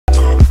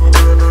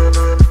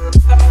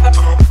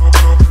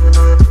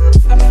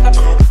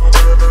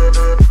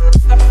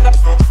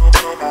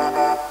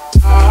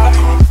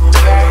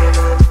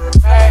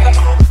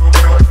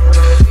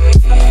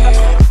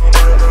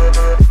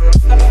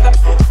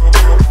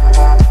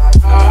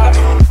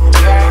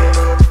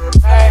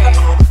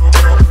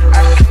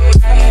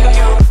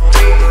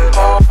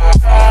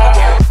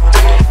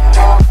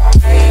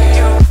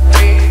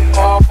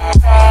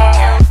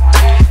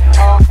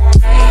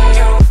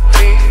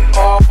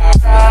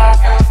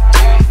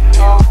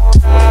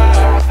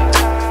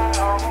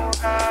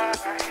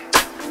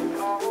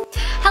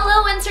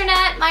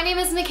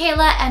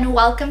and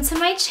welcome to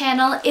my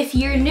channel. If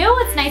you're new,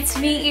 it's nice to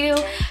meet you.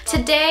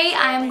 Today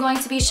I am going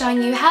to be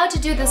showing you how to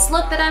do this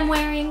look that I'm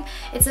wearing.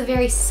 It's a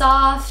very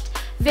soft,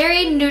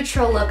 very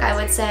neutral look, I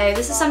would say.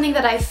 This is something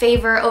that I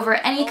favor over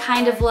any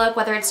kind of look,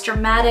 whether it's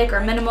dramatic or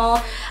minimal.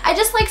 I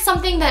just like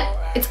something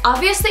that it's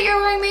obvious that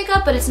you're wearing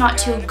makeup, but it's not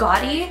too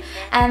gaudy.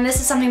 And this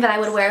is something that I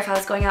would wear if I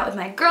was going out with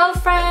my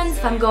girlfriends,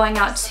 if I'm going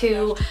out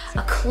to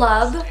a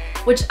club,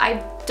 which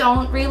I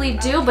don't really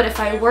do, but if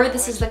I were,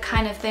 this is the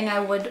kind of thing I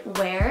would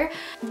wear.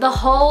 The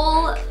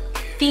whole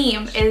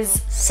theme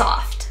is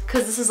soft,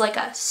 because this is like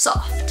a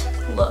soft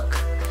look.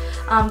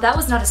 That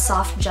was not a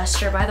soft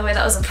gesture, by the way,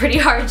 that was a pretty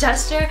hard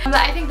gesture. But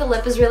I think the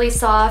lip is really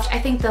soft. I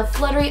think the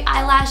fluttery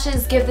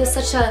eyelashes give this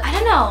such a, I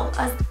don't know,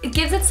 it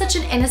gives it such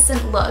an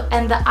innocent look.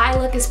 And the eye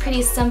look is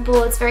pretty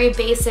simple, it's very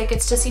basic,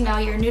 it's just, you know,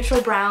 your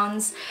neutral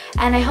browns.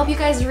 And I hope you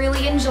guys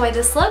really enjoy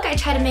this look. I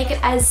try to make it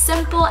as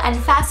simple and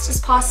fast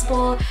as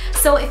possible.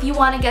 So if you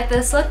want to get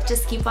this look,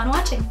 just keep on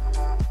watching.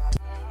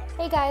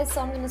 Hey guys, so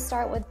I'm going to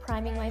start with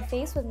priming my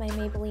face with my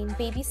Maybelline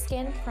Baby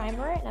Skin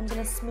Primer, and I'm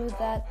going to smooth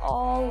that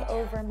all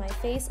over my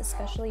face,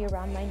 especially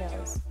around my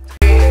nose.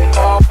 And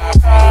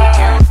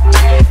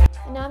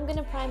now I'm going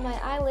to prime my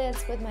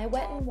eyelids with my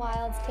Wet n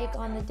Wild's Take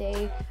on the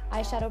Day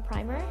eyeshadow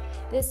primer.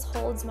 This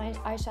holds my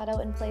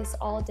eyeshadow in place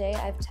all day.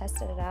 I've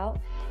tested it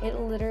out. It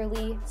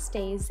literally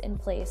stays in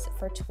place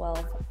for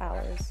 12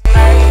 hours.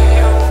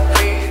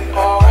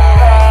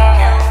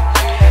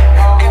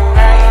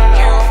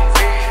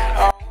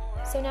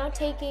 So now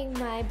taking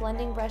my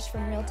blending brush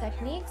from Real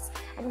Techniques,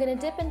 I'm going to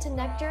dip into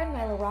Nectar in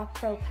my Lorac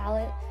Pro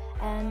palette,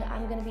 and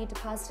I'm going to be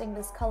depositing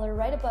this color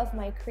right above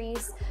my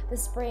crease.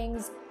 This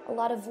brings a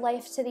lot of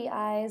life to the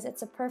eyes.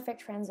 It's a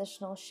perfect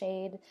transitional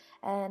shade,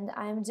 and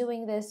I'm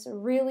doing this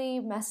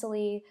really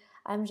messily.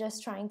 I'm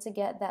just trying to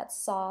get that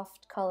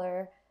soft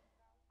color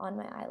on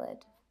my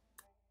eyelid.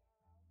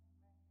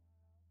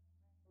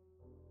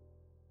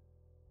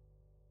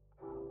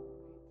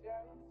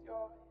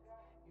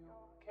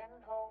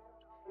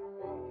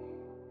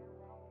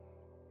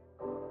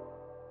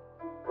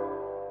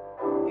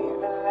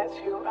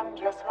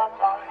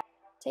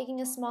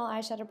 Taking a small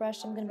eyeshadow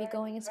brush, I'm going to be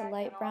going into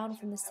light brown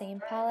from the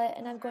same palette,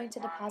 and I'm going to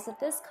deposit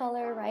this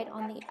color right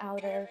on the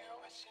outer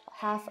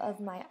half of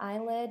my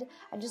eyelid.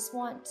 I just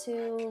want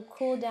to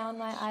cool down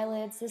my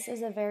eyelids. This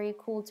is a very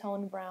cool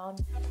tone brown,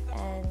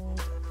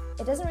 and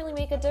it doesn't really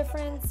make a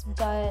difference,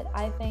 but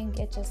I think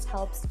it just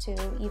helps to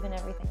even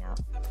everything out.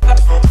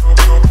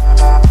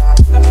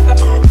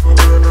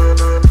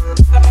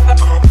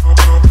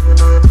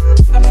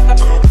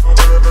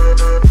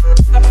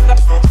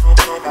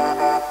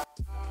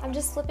 I'm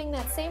just flipping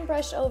that same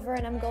brush over,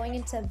 and I'm going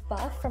into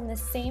Buff from the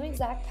same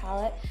exact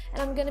palette,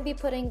 and I'm going to be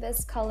putting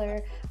this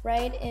color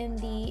right in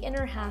the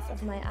inner half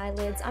of my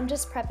eyelids. I'm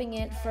just prepping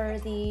it for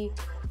the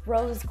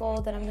rose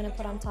gold that I'm going to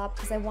put on top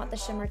because I want the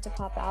shimmer to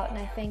pop out, and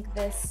I think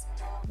this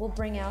will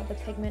bring out the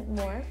pigment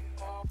more.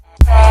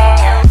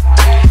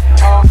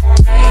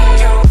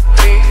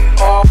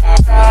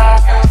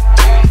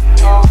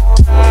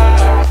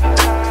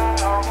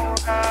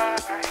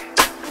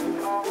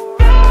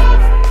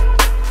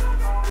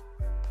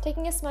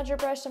 Taking a smudger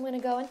brush, I'm going to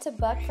go into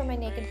Buck from my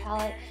Naked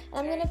palette, and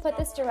I'm going to put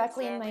this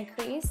directly in my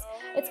crease.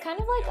 It's kind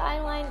of like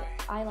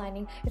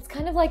it's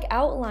kind of like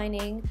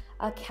outlining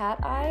a cat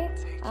eye.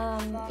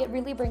 It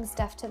really brings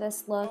depth to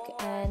this look,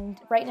 and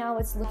right now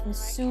it's looking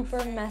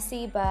super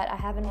messy, but I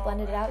haven't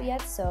blended it out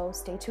yet, so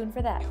stay tuned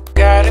for that.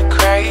 Gotta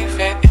crave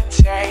it and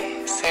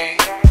chase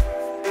it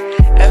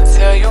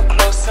until you're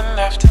close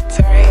enough to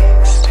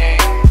taste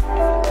it.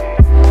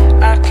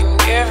 I can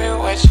give you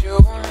what you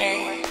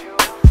need.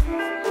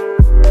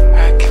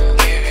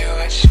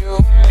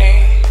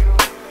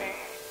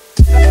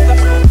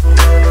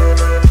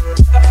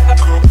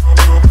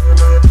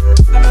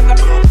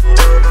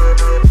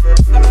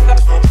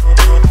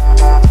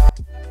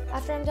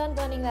 After I'm done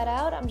blending that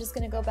out, I'm just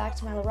going to go back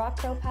to my Lorac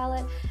Pro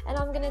palette, and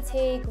I'm going to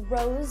take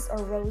Rose or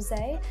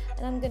Rosé,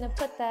 and I'm going to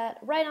put that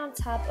right on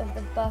top of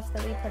the buff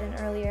that we put in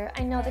earlier.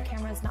 I know the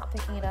camera is not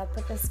picking it up,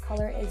 but this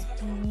color is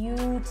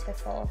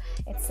beautiful.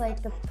 It's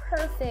like the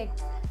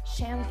perfect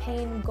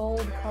champagne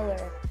gold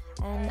color,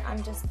 and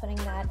I'm just putting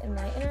that in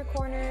my inner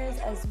corners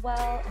as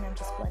well, and I'm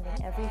just blending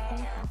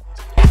everything out.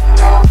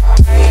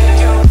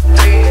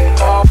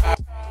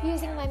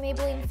 Using my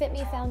Maybelline Fit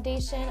Me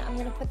foundation, I'm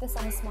going to put this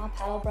on a small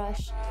paddle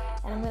brush,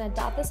 and I'm going to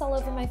dot this all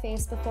over my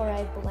face before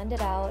I blend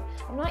it out.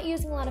 I'm not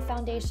using a lot of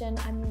foundation.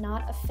 I'm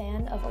not a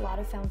fan of a lot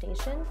of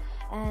foundation,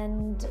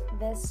 and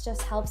this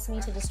just helps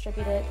me to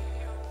distribute it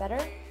better.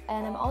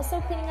 And I'm also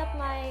cleaning up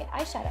my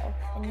eyeshadow,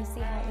 and you see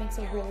how it makes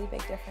a really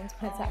big difference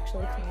when it's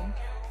actually clean.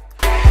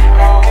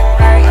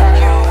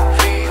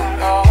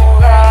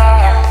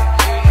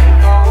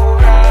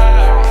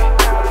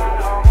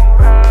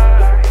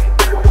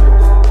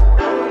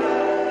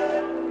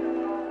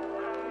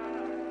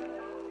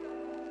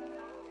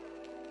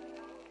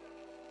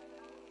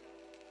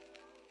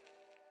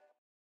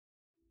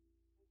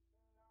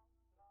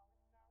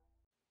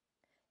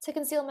 To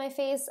conceal my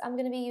face, I'm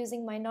going to be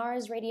using my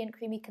NARS Radiant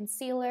Creamy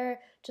Concealer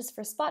just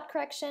for spot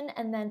correction,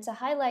 and then to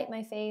highlight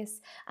my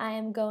face, I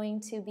am going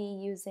to be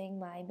using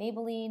my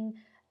Maybelline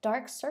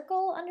Dark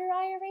Circle Under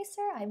Eye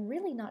Eraser. I'm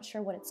really not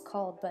sure what it's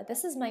called, but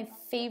this is my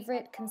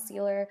favorite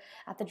concealer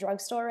at the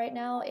drugstore right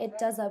now. It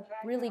does a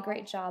really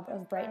great job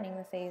of brightening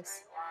the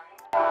face.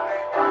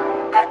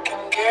 I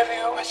can give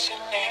you what you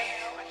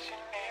need.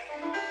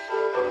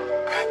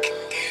 I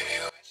can give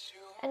you what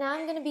you And now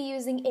I'm going to be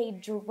using a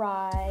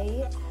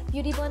dry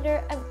beauty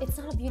blender. It's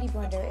not a beauty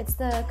blender, it's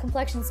the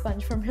complexion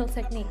sponge from Real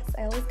Techniques.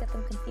 I always get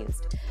them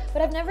confused.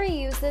 But I've never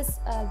used this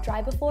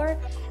dry before,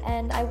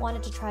 and I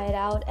wanted to try it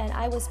out, and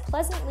I was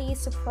pleasantly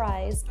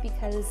surprised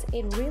because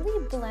it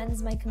really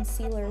blends my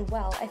concealer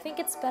well. I think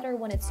it's better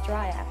when it's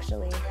dry,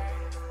 actually.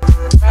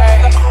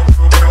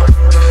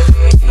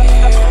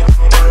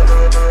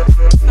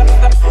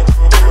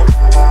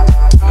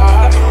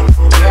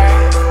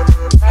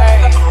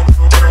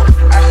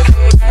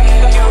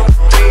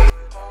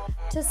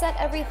 To set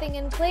everything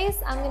in place,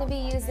 I'm going to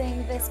be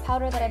using this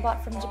powder that I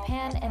bought from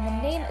Japan, and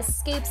the name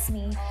escapes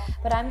me,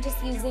 but I'm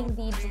just using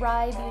the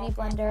dry beauty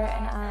blender,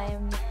 and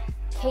I'm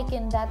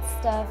caking that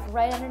stuff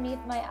right underneath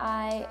my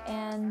eye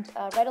and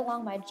right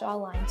along my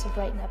jawline to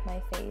brighten up my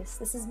face.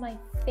 This is my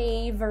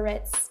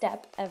favorite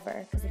step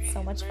ever because it's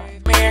so much fun.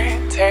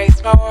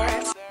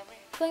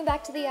 Going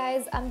back to the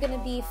eyes, I'm going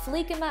to be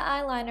fleeking my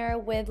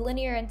eyeliner with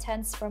Linear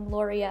Intense from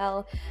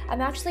L'Oreal. I'm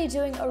actually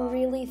doing a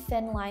really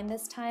thin line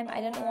this time.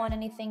 I didn't want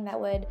anything that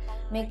would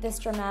make this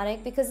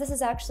dramatic because this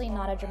is actually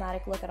not a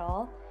dramatic look at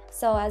all.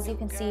 So as you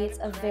can see, it's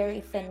a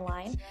very thin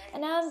line.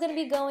 And now I'm going to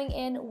be going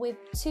in with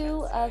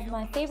two of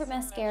my favorite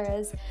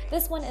mascaras.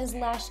 This one is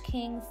Lash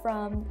King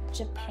from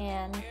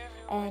Japan,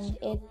 and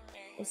it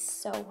is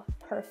so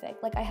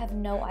perfect. Like, I have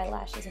no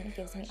eyelashes and it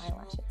gives me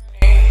eyelashes.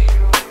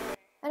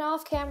 And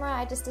off camera,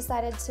 I just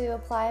decided to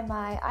apply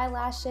my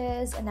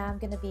eyelashes, and now I'm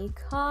going to be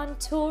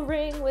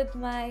contouring with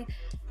my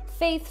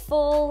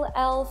faithful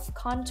e.l.f.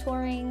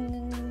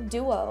 contouring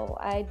duo.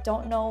 I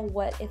don't know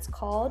what it's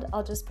called.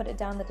 I'll just put it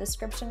down in the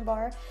description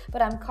bar.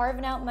 But I'm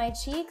carving out my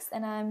cheeks,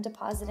 and I'm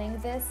depositing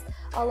this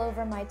all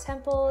over my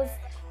temples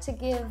to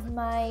give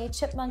my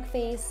chipmunk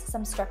face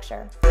some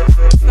structure.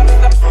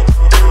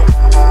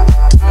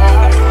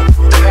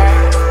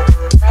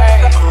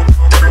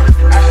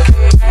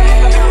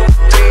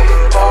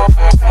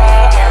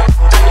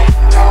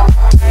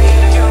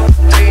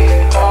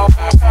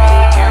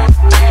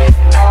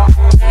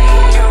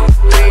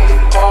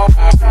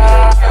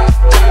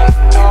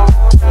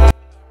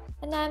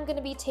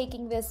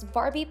 Taking this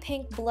Barbie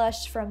pink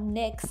blush from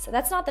NYX.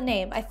 That's not the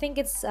name. I think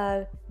it's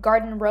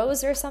Garden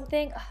Rose or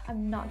something.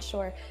 I'm not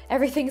sure.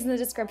 Everything's in the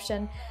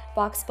description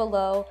box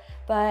below.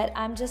 But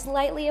I'm just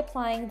lightly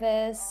applying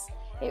this.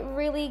 It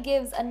really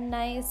gives a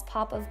nice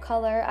pop of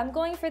color. I'm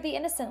going for the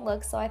innocent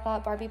look, so I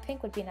thought Barbie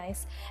pink would be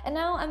nice. And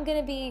now I'm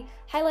going to be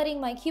highlighting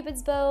my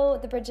Cupid's bow,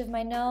 the bridge of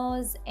my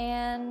nose,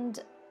 and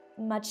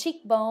my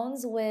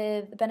cheekbones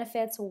with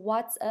Benefit's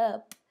What's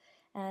Up.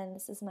 And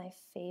this is my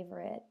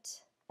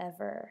favorite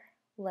ever.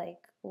 Like,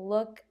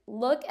 look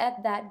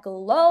at that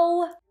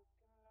glow.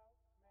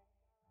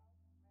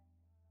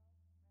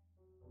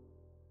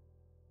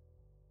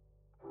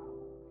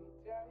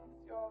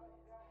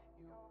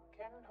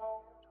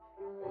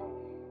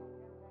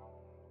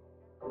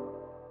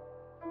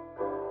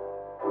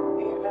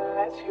 even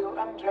let you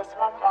undress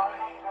my mind.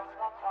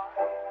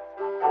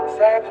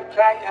 Say the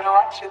play and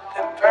watch it,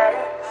 then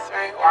press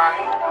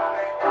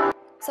rewind.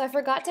 So I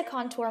forgot to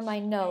contour my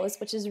nose,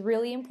 which is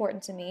really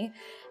important to me.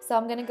 So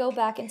I'm going to go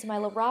back into my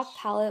Lorac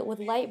palette with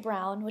light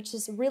brown, which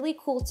is really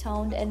cool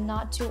toned and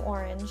not too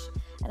orange.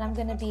 And I'm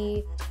going to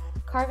be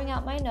carving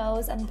out my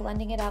nose and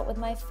blending it out with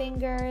my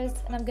fingers.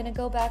 And I'm going to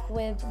go back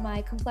with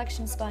my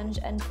complexion sponge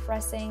and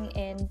pressing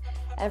in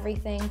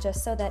everything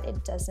just so that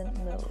it doesn't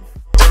move.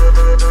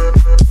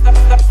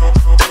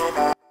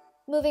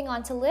 Moving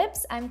on to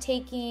lips, I'm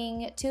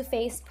taking Too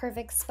Faced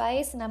Perfect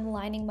Spice and I'm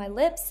lining my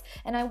lips.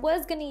 And I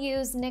was going to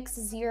use NYX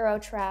Zero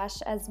Trash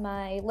as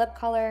my lip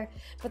color,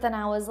 but then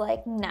I was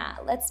like, nah,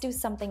 let's do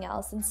something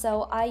else. And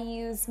so I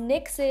used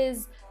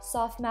NYX's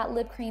Soft Matte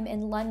Lip Cream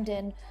in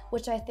London,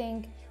 which I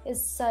think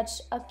is such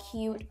a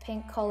cute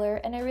pink color.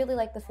 And I really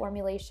like the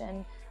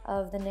formulation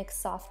of the NYX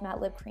Soft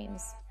Matte Lip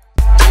Creams.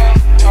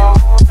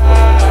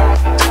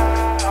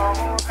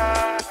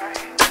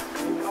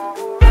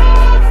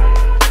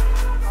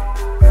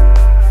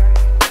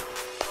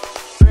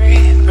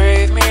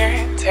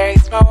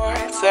 Taste my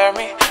words, let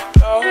me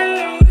blow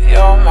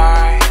your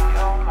mind.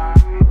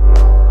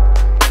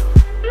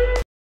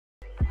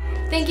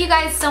 Thank you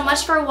guys so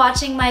much for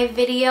watching my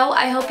video.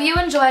 I hope you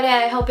enjoyed it.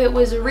 I hope it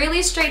was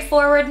really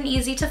straightforward and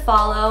easy to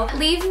follow.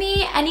 Leave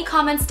me any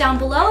comments down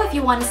below if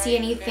you want to see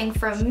anything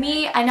from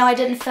me. I know I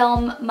didn't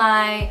film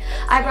my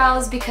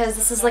eyebrows because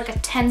this is like a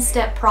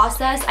 10-step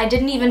process. I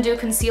didn't even do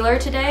concealer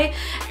today,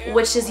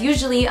 which is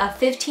usually a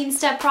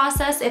 15-step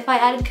process if I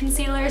added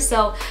concealer,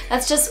 so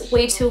that's just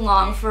way too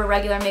long for a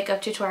regular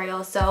makeup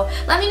tutorial. So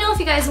let me know if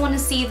you guys want to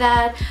see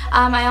that.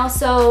 I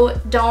also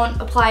don't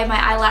apply my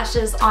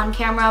eyelashes on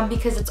camera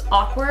because it's awkward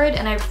awkward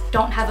and I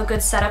don't have a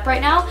good setup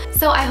right now.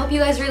 So I hope you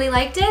guys really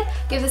liked it.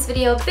 Give this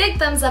video a big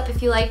thumbs up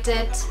if you liked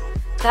it.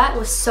 That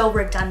was so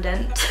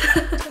redundant.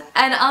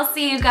 And I'll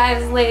see you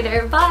guys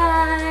later.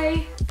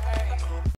 Bye!